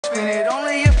spend it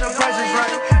only if the price is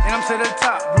right. And I'm to the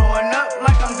top, blowing up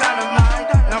like I'm dynamite.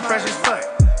 And I'm fresh as fuck,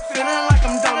 feeling like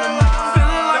I'm Dolomite.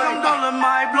 Feeling like I'm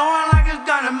Dolomite, blowing like it's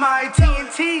dynamite.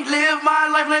 TNT, live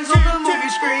my life like on the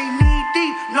movie screen. Knee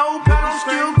deep, no paddle,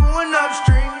 still going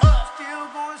upstream.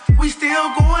 We still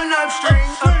going upstream.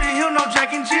 Up the hill, no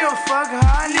Jack and Jill. Fuck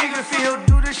how a nigga feel.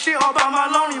 Do this shit all by my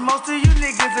lonely. Most of you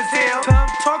niggas are tail.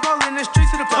 Tough talk all in the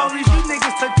streets of the police. You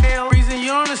niggas took tail. Reason you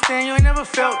don't understand, you ain't never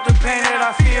felt the pain that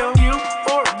I feel. You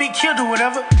or be killed or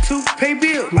whatever to pay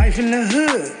bill. Life in the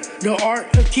hood, the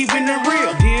art of keeping it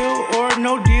real. Deal or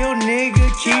no deal, nigga,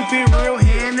 keep it real.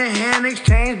 Hand to hand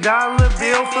exchange, dollar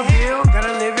bill for bill.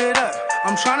 Gotta live it up.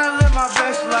 I'm tryna live my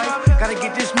best life. Gotta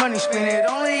get this money, spend it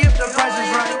only if the price is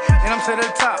right. And I'm to the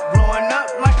top, blowing up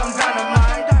like I'm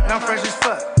dynamite. And I'm fresh as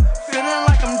fuck,